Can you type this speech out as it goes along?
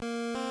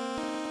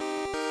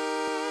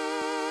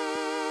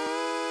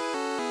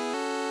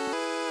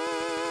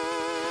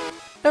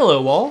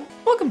Hello all,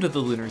 welcome to the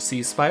Lunar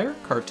Seaspire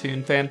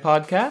Cartoon Fan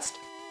Podcast.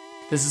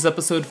 This is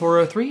episode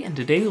 403, and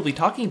today we'll be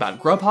talking about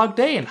Grubhog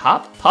Day and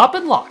Hop, Pop,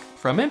 and Lock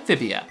from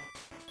Amphibia.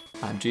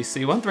 I'm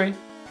GC13.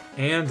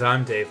 And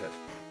I'm David.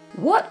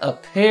 What a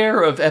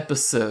pair of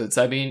episodes.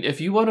 I mean, if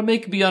you want to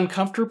make me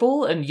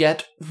uncomfortable and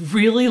yet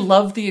really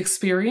love the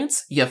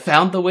experience, you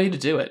found the way to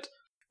do it.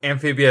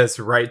 Amphibia is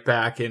right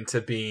back into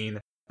being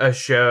a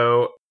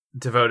show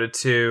devoted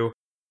to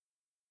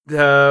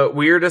the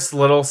weirdest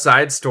little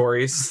side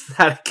stories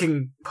that it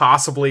can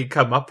possibly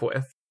come up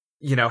with.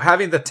 You know,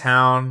 having the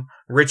town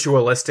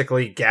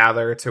ritualistically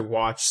gather to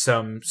watch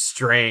some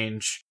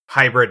strange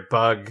hybrid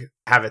bug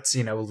have its,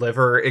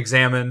 liver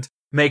examined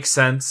makes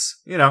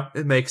sense.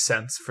 It makes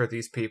sense for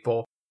these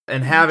people.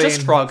 And having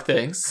just frog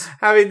things.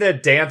 Having the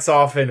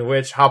dance-off in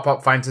which Hop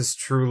Pop finds his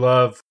true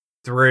love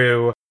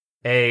through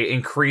a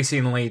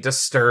increasingly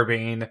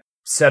disturbing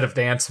set of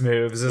dance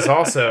moves is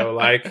also,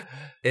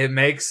 it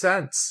makes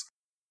sense.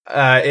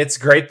 It's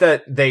great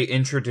that they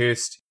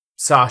introduced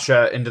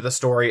Sasha into the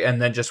story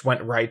and then just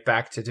went right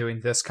back to doing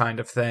this kind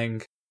of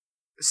thing,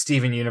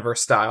 Steven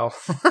Universe style.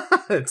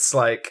 It's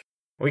like,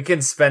 we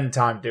can spend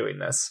time doing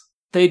this.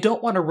 They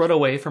don't want to run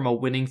away from a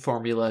winning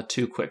formula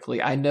too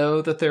quickly. I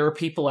know that there are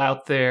people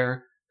out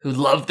there who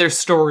love their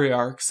story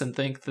arcs and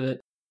think that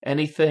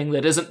anything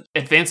that isn't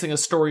advancing a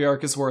story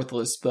arc is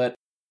worthless, but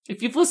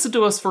if you've listened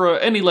to us for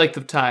any length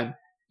of time,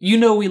 you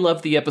know we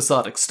love the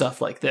episodic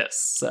stuff like this,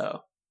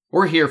 so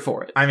we're here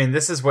for it. I mean,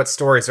 this is what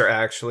stories are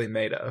actually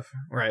made of,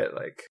 right?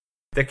 Like,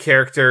 the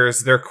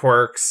characters, their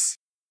quirks,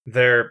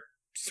 their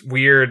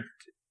weird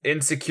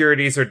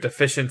insecurities or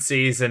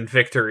deficiencies and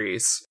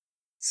victories.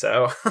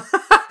 So,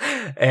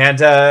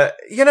 and,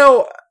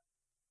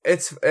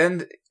 it's,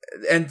 and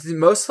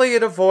mostly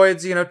it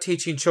avoids,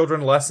 teaching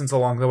children lessons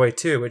along the way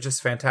too, which is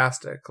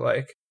fantastic.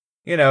 Like,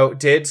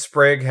 did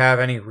Sprig have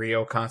any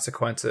real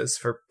consequences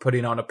for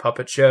putting on a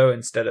puppet show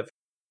instead of,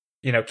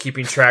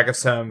 keeping track of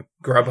some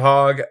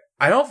Grubhog?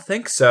 I don't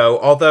think so,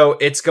 although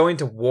it's going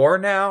to war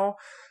now,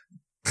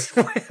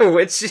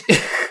 which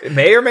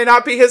may or may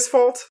not be his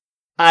fault.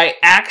 I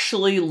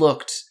actually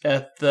looked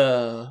at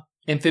the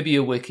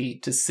Amphibia Wiki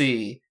to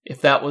see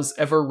if that was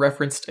ever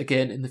referenced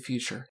again in the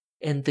future,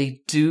 and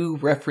they do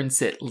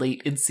reference it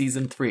late in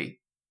Season 3.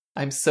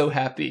 I'm so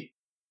happy.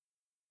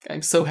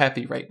 I'm so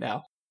happy right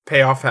now.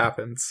 Payoff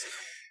happens.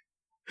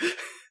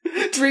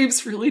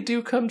 Dreams really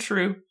do come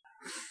true.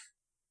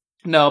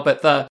 No,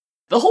 but the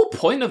whole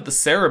point of the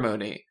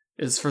ceremony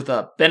is for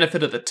the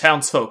benefit of the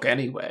townsfolk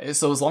anyway,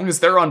 so as long as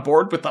they're on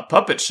board with the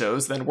puppet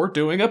shows, then we're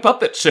doing a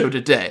puppet show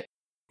today.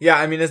 Yeah,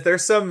 I mean, is there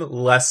some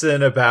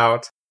lesson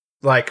about,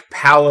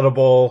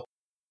 palatable,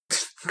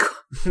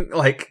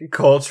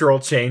 cultural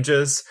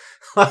changes?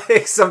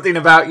 Like, something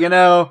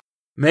about,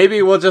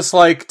 maybe we'll just,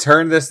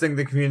 turn this thing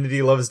the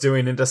community loves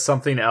doing into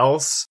something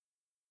else?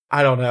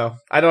 I don't know.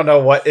 I don't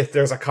know if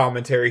there's a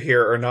commentary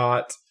here or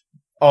not.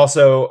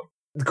 Also,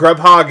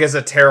 Grubhog is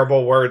a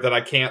terrible word that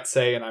I can't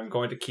say, and I'm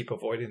going to keep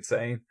avoiding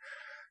saying.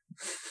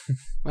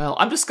 Well,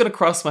 I'm just going to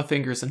cross my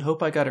fingers and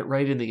hope I got it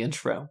right in the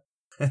intro.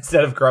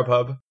 Instead of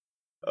Grubhub.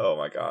 Oh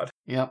my god.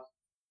 Yep.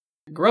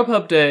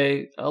 Grubhub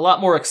Day, a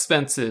lot more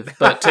expensive,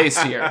 but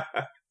tastier.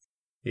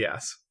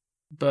 Yes.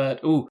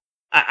 But,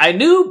 I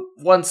knew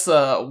once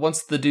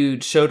the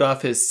dude showed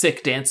off his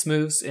sick dance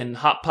moves in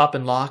Hop, Pop,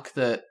 and Lock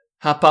that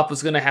Hop Pop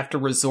was going to have to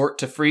resort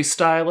to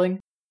freestyling.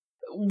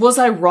 Was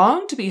I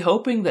wrong to be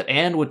hoping that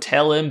Anne would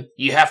tell him,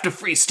 you have to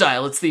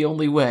freestyle, it's the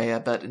only way?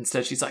 But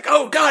instead she's like,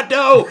 oh god,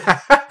 no!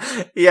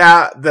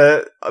 Yeah,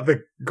 the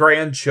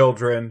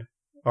grandchildren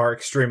are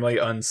extremely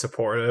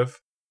unsupportive.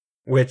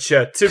 Which,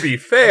 to be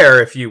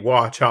fair, if you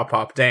watch Hop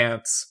Pop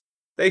dance,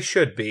 they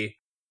should be.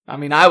 I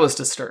mean, I was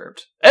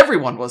disturbed.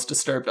 Everyone was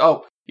disturbed.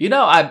 Oh,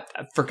 I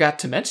forgot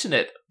to mention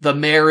it. The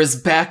mayor is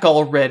back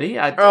already.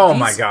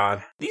 My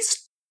god.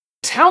 These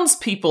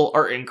townspeople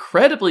are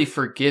incredibly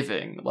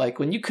forgiving. Like,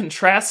 when you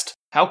contrast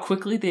how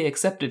quickly they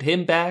accepted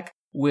him back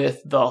with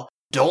the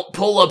don't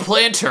pull a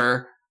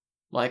planter,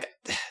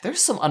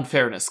 there's some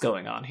unfairness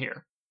going on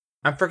here.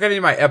 I'm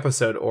forgetting my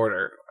episode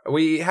order.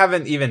 We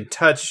haven't even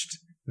touched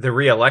the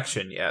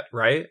re-election yet,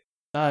 right?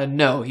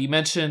 No, he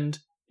mentioned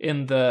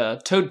in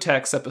the Toad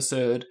Tax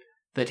episode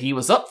that he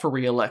was up for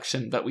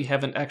re-election, but we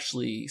haven't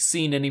actually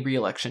seen any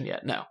re-election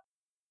yet, no.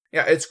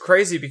 Yeah, it's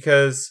crazy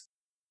because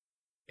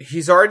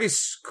he's already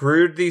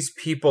screwed these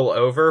people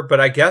over,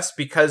 but I guess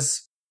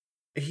because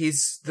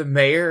he's the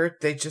mayor,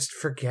 they just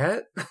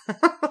forget.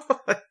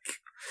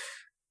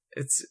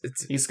 It's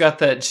he's got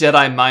that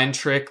Jedi mind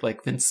trick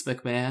like Vince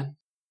McMahon.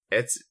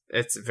 It's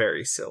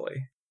very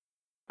silly.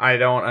 I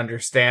don't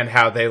understand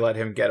how they let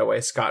him get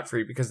away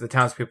scot-free because the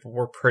townspeople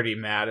were pretty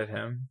mad at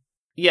him.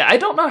 Yeah, I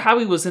don't know how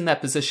he was in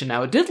that position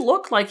now. It did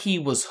look like he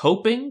was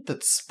hoping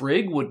that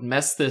Sprig would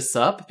mess this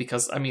up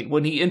because,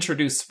 when he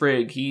introduced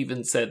Sprig, he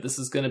even said this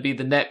is going to be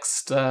the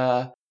next,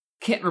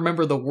 can't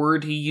remember the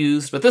word he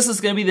used, but this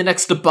is going to be the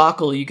next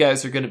debacle you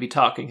guys are going to be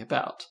talking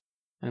about.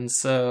 And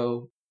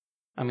so,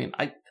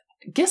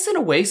 guess in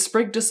a way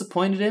Sprig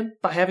disappointed him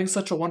by having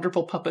such a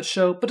wonderful puppet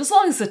show, but as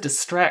long as it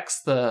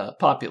distracts the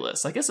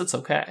populace, I guess it's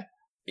okay.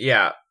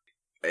 Yeah.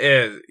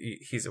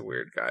 He's a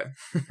weird guy.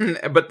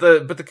 but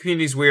the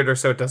community's weirder,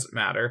 so it doesn't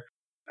matter.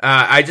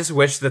 I just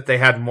wish that they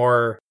had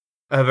more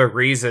of a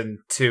reason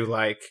to,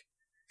 like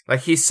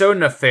he's so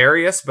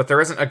nefarious, but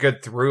there isn't a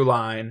good through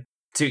line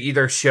to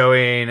either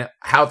showing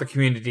how the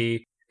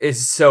community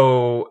is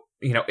so,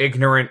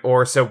 ignorant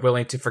or so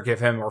willing to forgive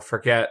him or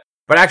forget.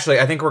 But actually,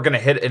 I think we're going to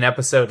hit an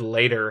episode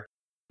later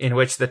in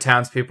which the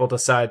townspeople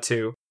decide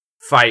to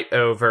fight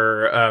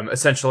over,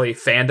 essentially,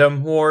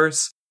 fandom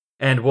wars.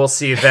 And we'll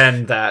see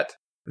then that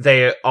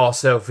they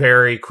also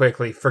very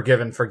quickly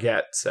forgive and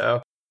forget.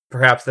 So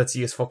perhaps that's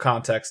useful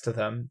context to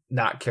them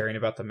not caring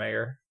about the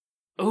mayor.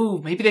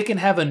 Ooh, maybe they can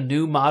have a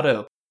new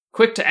motto.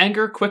 Quick to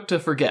anger, quick to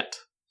forget.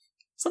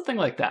 Something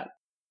like that.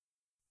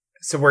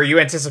 So were you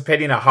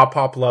anticipating a Hop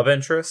Hop love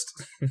interest?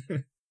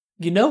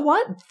 You know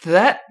what?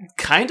 That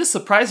kind of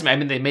surprised me. I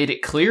mean, they made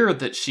it clear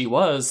that she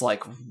was,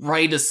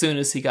 right as soon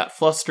as he got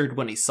flustered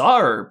when he saw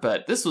her,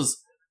 but this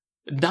was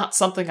not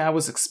something I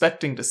was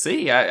expecting to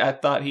see. I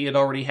thought he had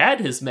already had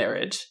his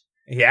marriage.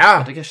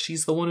 Yeah. But I guess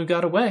she's the one who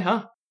got away,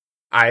 huh?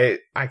 I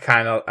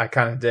kind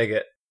of dig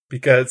it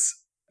because,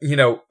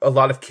 a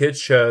lot of kids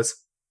shows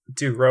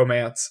do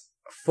romance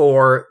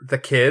for the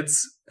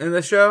kids in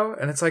the show,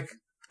 and it's like,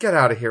 get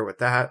out of here with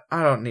that.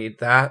 I don't need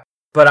that.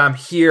 But I'm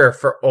here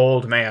for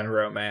old man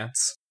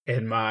romance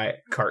in my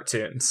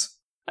cartoons.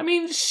 I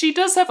mean, she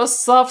does have a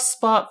soft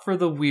spot for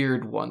the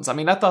weird ones. I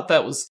mean, I thought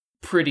that was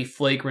pretty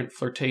flagrant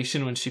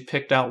flirtation when she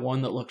picked out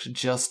one that looked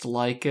just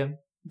like him.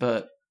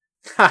 But,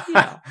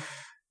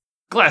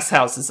 glass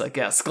houses, I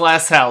guess.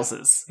 Glass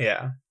houses.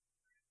 Yeah.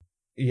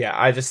 Yeah,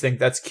 I just think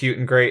that's cute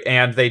and great.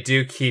 And they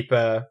do keep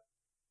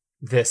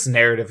this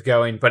narrative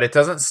going, but it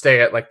doesn't stay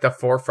at the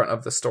forefront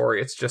of the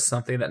story. It's just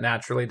something that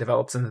naturally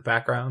develops in the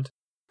background.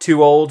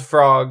 Two old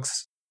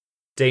frogs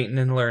dating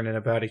and learning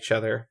about each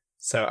other.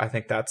 So I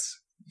think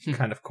that's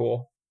kind of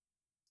cool.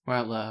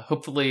 Well,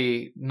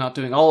 hopefully not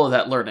doing all of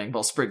that learning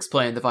while Sprig's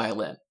playing the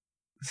violin.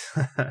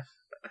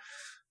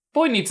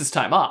 Boy needs his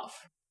time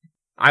off.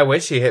 I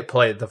wish he had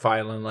played the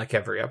violin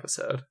every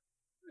episode.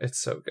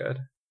 It's so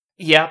good.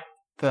 Yeah,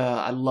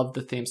 I love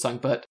the theme song,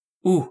 but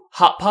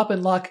Hop Pop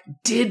and Lock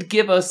did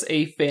give us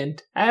a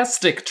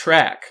fantastic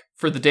track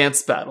for the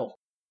dance battle.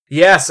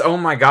 Yes, oh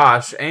my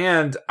gosh.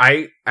 And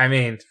I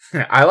mean,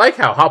 I like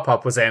how Hop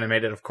Pop was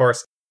animated, of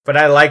course, but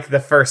I like the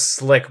first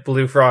slick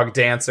Blue Frog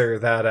dancer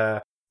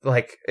that,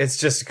 it's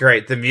just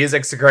great. The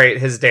music's great.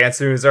 His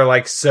dance moves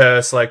are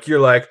so slick.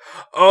 You're like,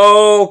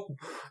 oh,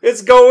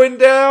 it's going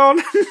down.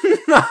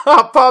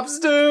 Hop Pop's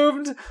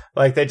doomed.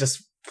 They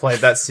just played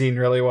that scene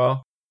really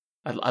well.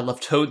 I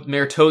love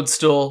Mayor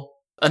Toadstool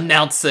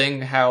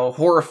announcing how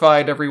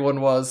horrified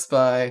everyone was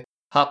by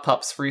Hop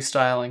Pop's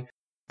freestyling.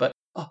 But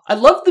I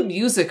love the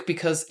music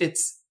because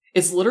it's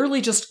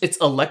literally just, it's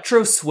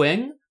electro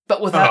swing,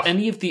 but without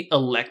any of the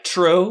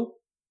electro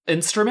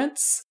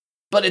instruments.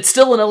 But it's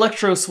still an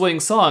electro swing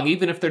song,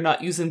 even if they're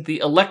not using the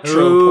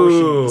electro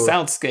portion of the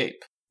soundscape.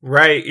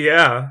 Right,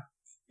 yeah.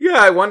 Yeah,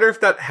 I wonder if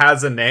that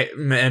has a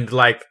name, and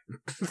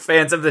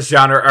fans of the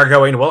genre are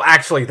going, well,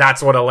 actually,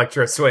 that's what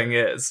electro swing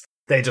is.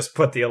 They just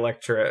put the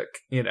electric,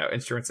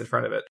 instruments in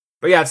front of it.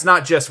 But yeah, it's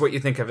not just what you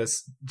think of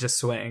as just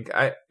swing.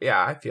 I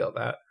feel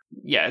that.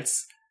 Yeah,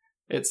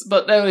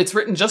 it's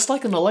written just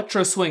like an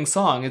electro swing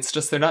song. It's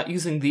just they're not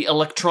using the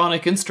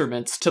electronic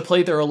instruments to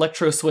play their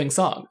electro swing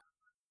song.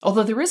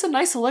 Although there is a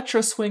nice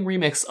electro swing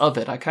remix of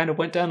it. I kind of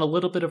went down a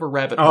little bit of a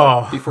rabbit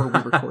hole before we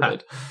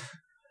recorded.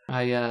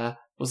 I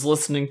was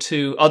listening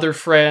to Other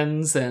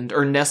Friends and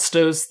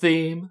Ernesto's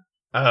theme.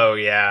 Oh,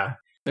 yeah.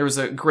 There was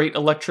a great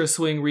electro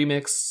swing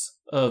remix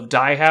of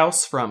Die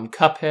House from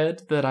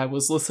Cuphead that I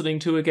was listening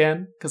to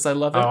again, because I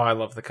love it. Oh, I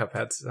love the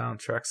Cuphead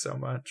soundtrack so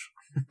much.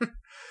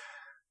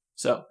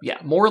 So, yeah,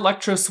 more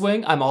electro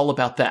swing, I'm all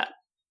about that.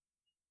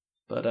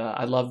 But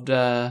I loved,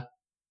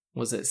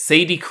 was it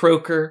Sadie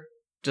Croker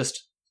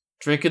just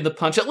drinking the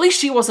punch? At least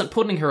she wasn't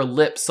putting her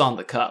lips on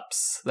the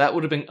cups. That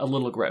would have been a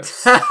little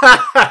gross.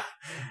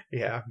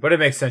 Yeah, but it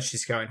makes sense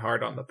she's going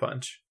hard on the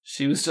punch.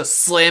 She was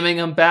just slamming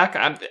them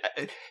back.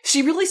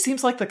 She really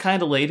seems like the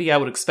kind of lady I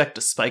would expect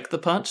to spike the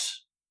punch.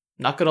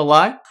 Not gonna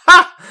lie.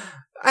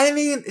 I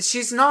mean,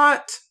 she's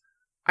not...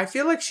 I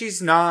feel like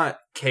she's not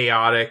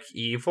chaotic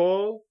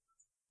evil.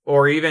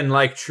 Or even,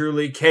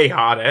 truly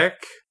chaotic.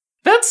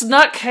 That's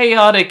not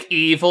chaotic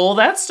evil.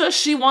 That's just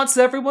she wants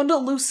everyone to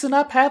loosen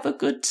up, have a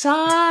good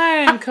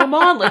time. Come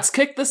on, let's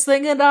kick this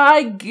thing into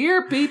high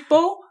gear,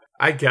 people.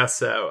 I guess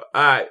so.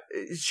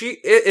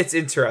 It's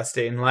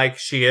interesting.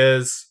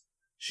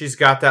 She's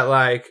got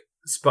that,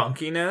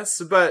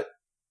 spunkiness, but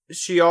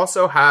she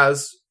also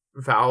has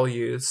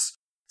values.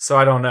 So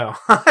I don't know.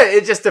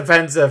 It just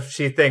depends if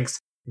she thinks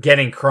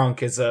getting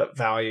crunk is a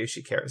value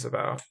she cares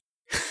about.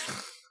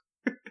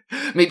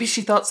 Maybe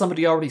she thought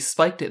somebody already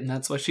spiked it, and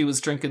that's why she was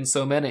drinking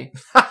so many.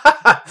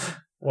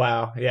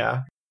 Wow,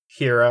 yeah.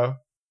 Hero.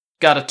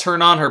 Gotta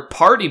turn on her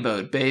party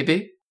mode,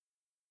 baby.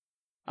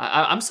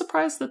 I'm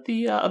surprised that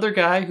the other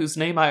guy, whose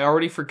name I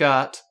already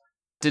forgot,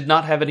 did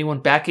not have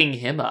anyone backing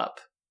him up.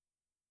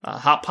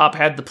 Hop Pop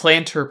had the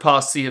Planter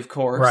Posse, of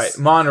course. Right,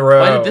 Monroe.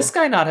 Why did this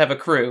guy not have a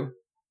crew?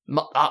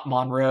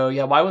 Monroe,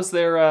 yeah. Why was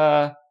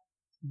there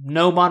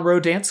no Monroe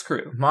dance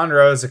crew?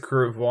 Monroe is a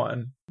crew of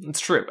one. It's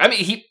true. I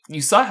mean,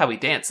 you saw how he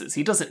dances.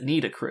 He doesn't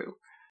need a crew.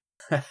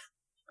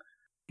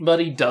 But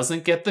he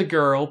doesn't get the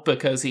girl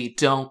because he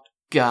don't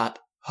got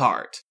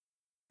heart.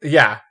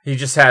 Yeah, he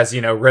just has,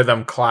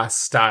 rhythm, class,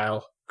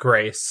 style,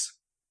 grace,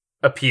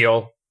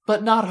 appeal.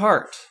 But not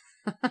heart.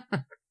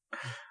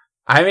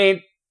 I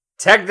mean,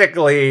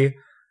 technically,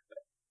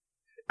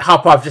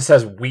 Hop Pop just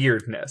has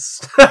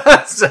weirdness.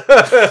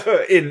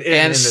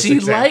 And she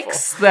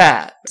likes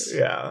that.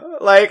 Yeah.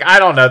 Like, I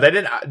don't know.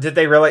 Did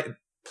they really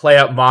play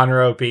up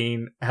Monroe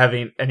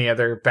having any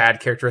other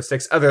bad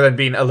characteristics other than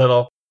being a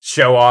little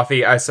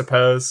show-offy, I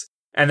suppose?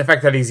 And the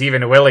fact that he's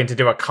even willing to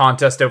do a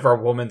contest over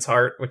a woman's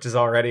heart, which is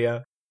already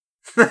a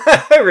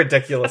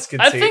ridiculous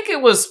conceit. I think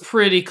it was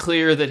pretty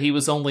clear that he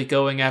was only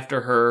going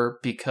after her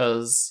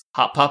because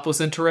Hop Pop was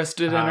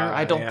interested in her.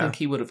 I don't think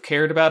he would have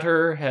cared about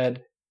her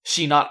had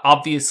she not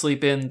obviously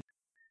been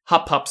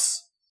Hop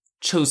Pop's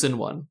chosen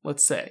one,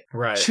 let's say.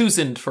 Right.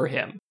 Chosen for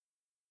him.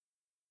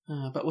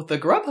 But with the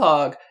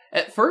Grubhog,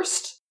 at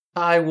first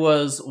I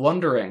was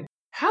wondering,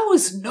 how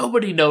is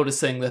nobody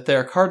noticing that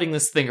they're carting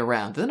this thing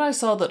around? Then I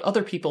saw that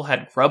other people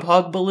had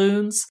Grubhog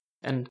balloons,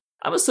 and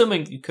I'm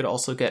assuming you could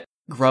also get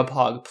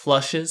Grubhog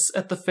plushes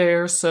at the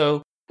fair,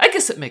 so I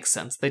guess it makes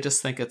sense. They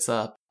just think it's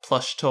a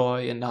plush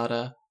toy and not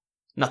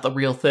the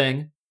real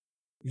thing.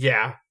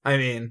 Yeah, I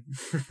mean,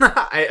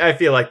 I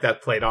feel like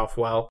that played off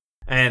well.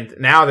 And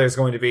now there's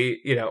going to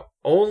be,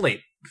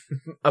 only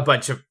a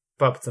bunch of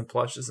puppets and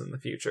plushes in the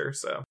future,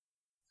 so.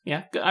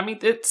 Yeah, I mean,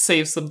 it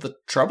saves them the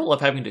trouble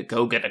of having to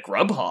go get a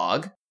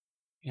Grubhog.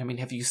 I mean,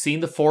 have you seen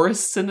the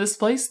forests in this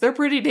place? They're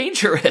pretty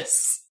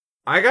dangerous.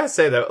 I gotta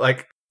say, though,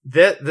 like,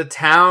 the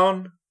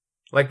town,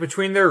 like,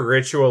 between their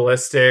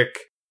ritualistic,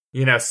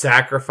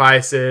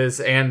 sacrifices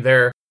and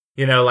their,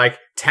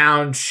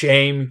 town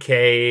shame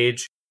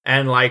cage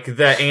and, like,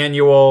 the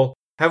annual...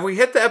 Have we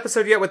hit the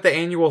episode yet with the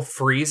annual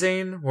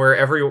freezing where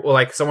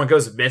someone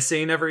goes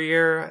missing every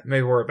year?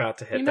 Maybe we're about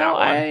to hit that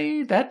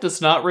one. That does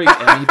not ring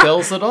any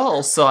bells at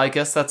all, so I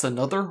guess that's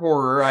another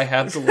horror I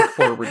have to look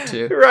forward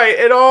to. Right,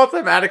 it all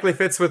thematically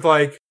fits with,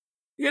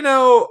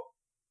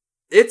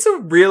 it's a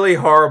really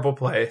horrible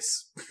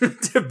place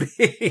to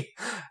be.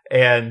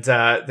 And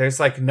there's,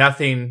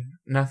 nothing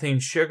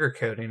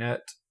sugarcoating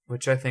it,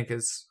 which I think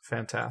is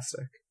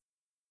fantastic.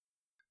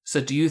 So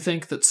do you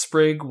think that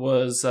Sprig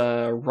was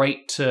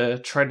right to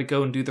try to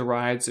go and do the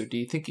rides, or do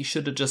you think he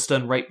should have just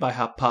done right by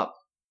Hop Pop?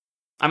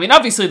 I mean,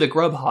 obviously the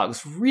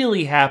Grubhog's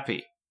really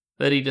happy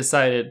that he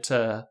decided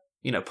to,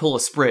 pull a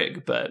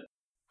Sprig, but...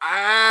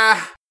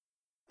 I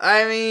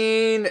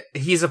mean,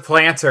 he's a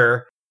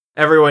planter.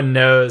 Everyone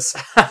knows.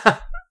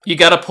 You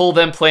gotta pull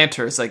them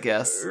planters, I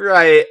guess.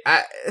 Right.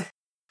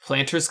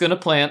 Planter's gonna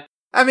plant.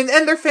 I mean,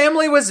 and their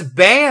family was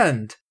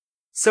banned.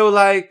 So,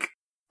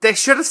 they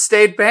should have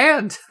stayed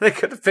banned. They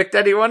could have picked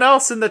anyone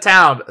else in the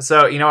town.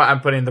 So, you know what? I'm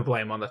putting the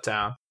blame on the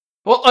town.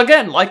 Well,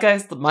 again,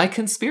 my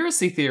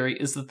conspiracy theory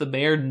is that the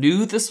mayor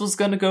knew this was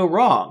going to go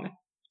wrong.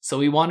 So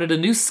he wanted a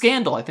new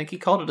scandal. I think he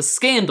called it a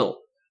scandal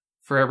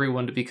for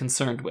everyone to be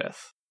concerned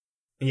with.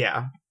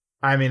 Yeah.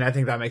 I mean, I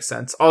think that makes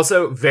sense.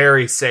 Also,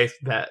 very safe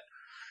bet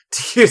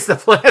to use the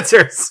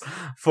planters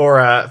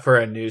for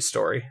a news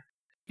story.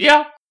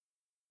 Yeah.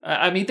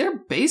 I mean,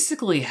 they're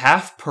basically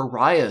half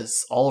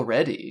pariahs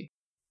already.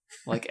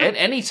 At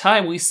any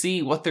time we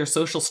see what their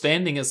social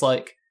standing is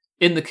like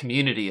in the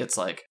community, it's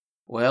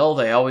well,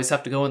 they always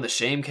have to go in the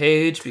shame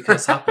cage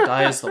because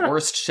Hopadiah is the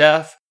worst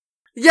chef.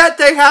 Yet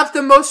they have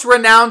the most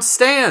renowned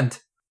stand.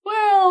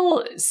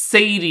 Well,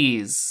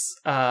 Sadie's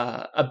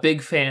a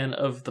big fan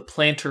of the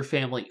Planter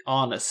family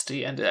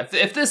honesty, and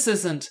if this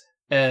isn't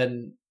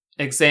an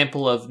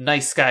example of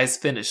nice guys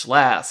finish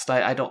last,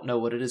 I don't know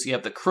what it is. You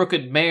have the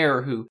crooked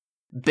mayor who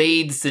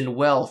bathes in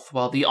wealth,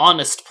 while the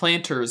honest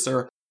planters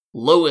are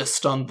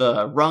lowest on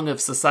the rung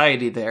of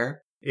society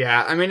there.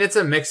 Yeah, I mean, it's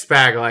a mixed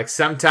bag.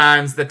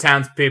 Sometimes the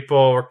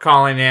townspeople were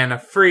calling in a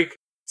freak.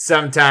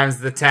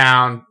 Sometimes the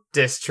town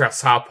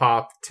distrusts Hop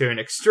Pop to an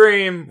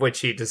extreme, which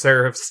he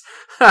deserves.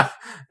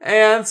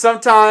 And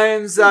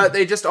sometimes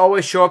they just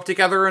always show up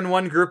together in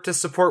one group to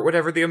support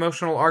whatever the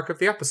emotional arc of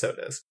the episode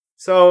is.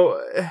 So,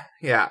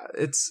 yeah,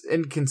 it's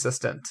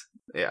inconsistent.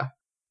 Yeah.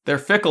 They're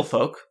fickle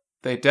folk.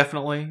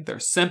 They're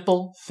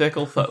simple,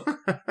 fickle folk.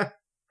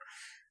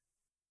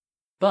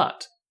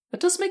 But it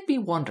does make me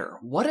wonder,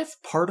 what if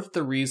part of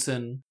the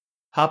reason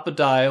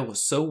Hopadiah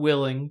was so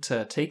willing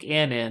to take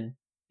Anne in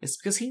is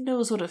because he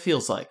knows what it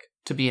feels like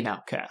to be an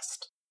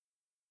outcast?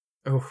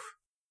 Oof.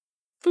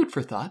 Food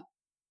for thought.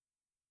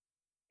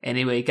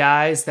 Anyway,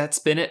 guys, that's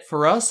been it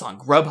for us on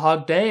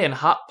Grubhog Day and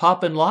Hop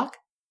Pop and Lock.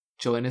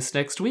 Join us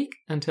next week.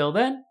 Until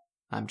then,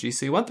 I'm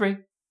GC13.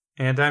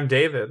 And I'm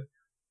David.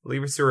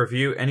 Leave us a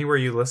review anywhere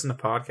you listen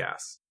to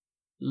podcasts.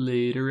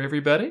 Later,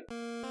 everybody.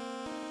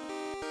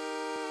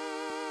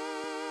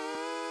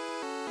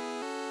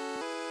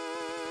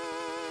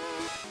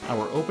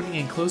 Our opening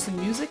and closing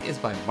music is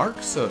by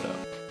Mark Soto.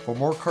 For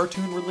more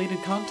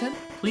cartoon-related content,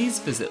 please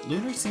visit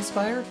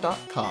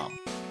lunarceasefire.com.